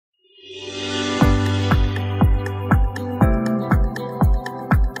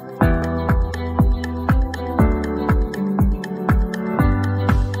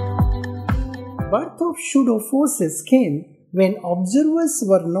pseudo forces came when observers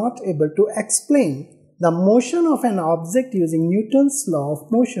were not able to explain the motion of an object using Newton's law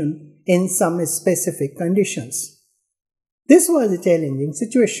of motion in some specific conditions. This was a challenging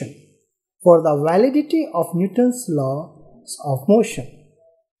situation for the validity of Newton's laws of motion.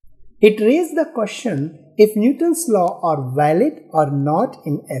 It raised the question if Newton's law are valid or not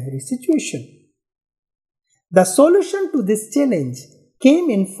in every situation. The solution to this challenge came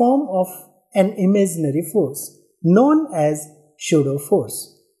in form of an imaginary force known as pseudo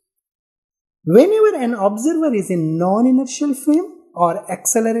force. Whenever an observer is in non-inertial frame or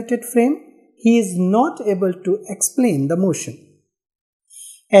accelerated frame, he is not able to explain the motion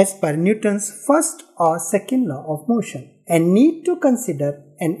as per Newton's first or second law of motion and need to consider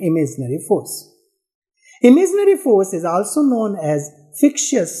an imaginary force. Imaginary force is also known as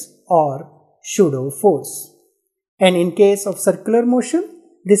fictitious or pseudo force, and in case of circular motion,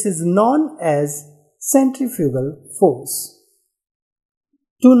 this is known as centrifugal force.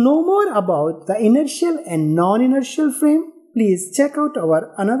 To know more about the inertial and non-inertial frame, please check out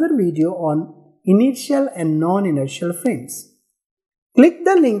our another video on inertial and non-inertial frames. Click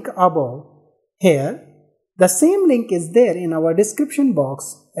the link above here. The same link is there in our description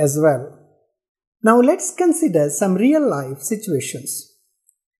box as well. Now let's consider some real life situations.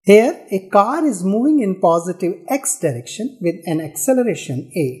 Here a car is moving in positive x direction with an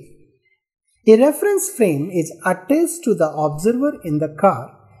acceleration a. A reference frame is attached to the observer in the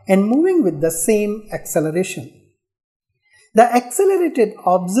car and moving with the same acceleration. The accelerated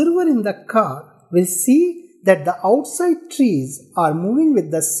observer in the car will see that the outside trees are moving with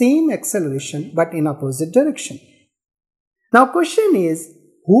the same acceleration but in opposite direction. Now question is,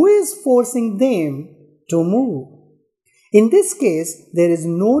 who is forcing them to move? In this case, there is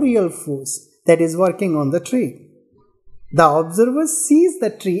no real force that is working on the tree. The observer sees the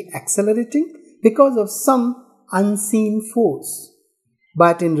tree accelerating because of some unseen force.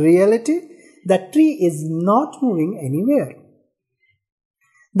 But in reality, the tree is not moving anywhere.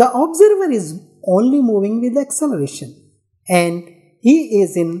 The observer is only moving with acceleration and he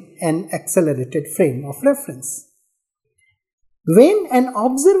is in an accelerated frame of reference. When an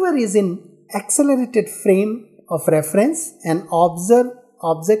observer is in accelerated frame of reference and observe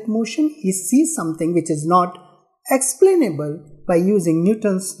object motion, he sees something which is not explainable by using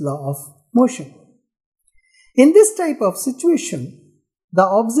Newton's law of motion. In this type of situation, the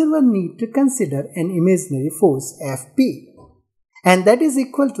observer needs to consider an imaginary force Fp, and that is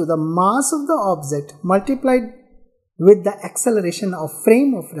equal to the mass of the object multiplied with the acceleration of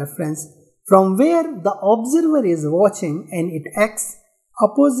frame of reference from where the observer is watching, and it acts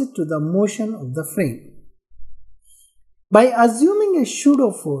opposite to the motion of the frame. By assuming a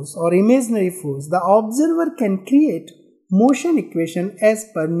pseudo force or imaginary force, the observer can create motion equation as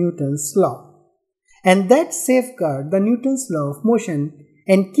per Newton's law, and that safeguard the Newton's law of motion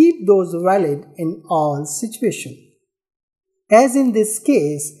and keep those valid in all situations. As in this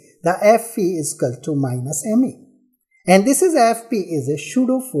case, the Fp is equal to minus ma. And this is Fp is a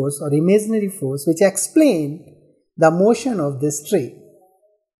pseudo force or imaginary force which explains the motion of this tree.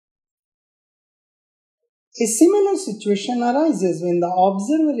 A similar situation arises when the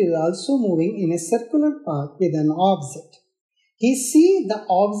observer is also moving in a circular path with an object. He sees the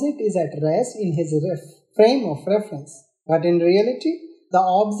object is at rest in his frame of reference, but in reality, the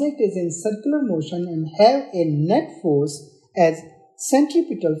object is in circular motion and have a net force as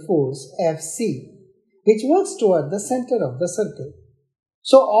centripetal force Fc, which works toward the center of the circle.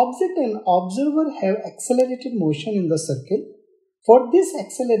 So object and observer have accelerated motion in the circle. For this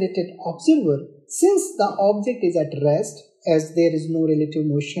accelerated observer, since the object is at rest, as there is no relative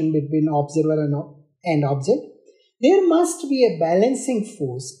motion between observer and object, there must be a balancing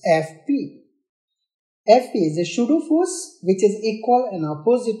force Fp. Fp is a pseudo force which is equal and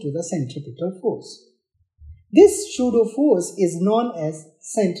opposite to the centripetal force. This pseudo force is known as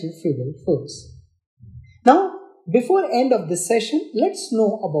centrifugal force. Now, before end of this session, let's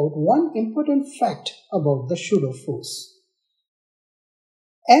know about one important fact about the pseudo force.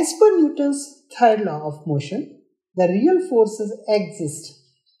 As per Newton's third law of motion, the real forces exist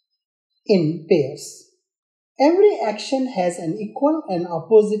in pairs. Every action has an equal and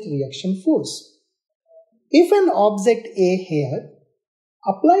opposite reaction force. If an object A here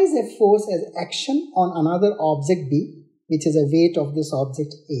applies a force as action on another object B, which is a weight of this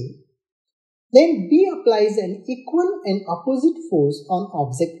object A, then B applies an equal and opposite force on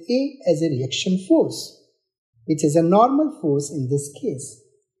object A as a reaction force, which is a normal force in this case.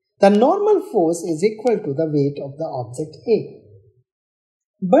 The normal force is equal to the weight of the object A.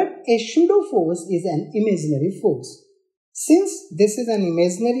 But a pseudo force is an imaginary force. Since this is an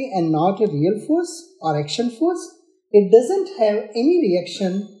imaginary and not a real force or action force, it doesn't have any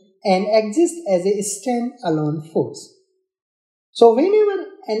reaction and exists as a stand-alone force. So whenever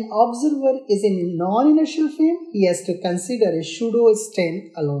an observer is in non-inertial frame, he has to consider a pseudo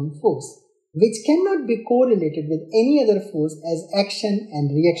stand-alone force, which cannot be correlated with any other force as action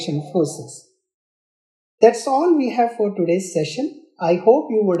and reaction forces. That's all we have for today's session. I hope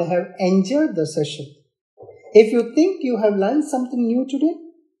you would have enjoyed the session. If you think you have learned something new today,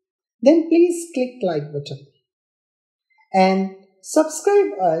 then please click like button and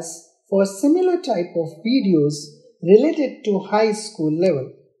subscribe us for similar type of videos related to high school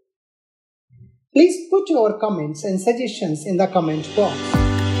level. Please put your comments and suggestions in the comment box.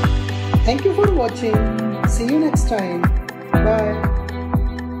 Thank you for watching. See you next time. Bye.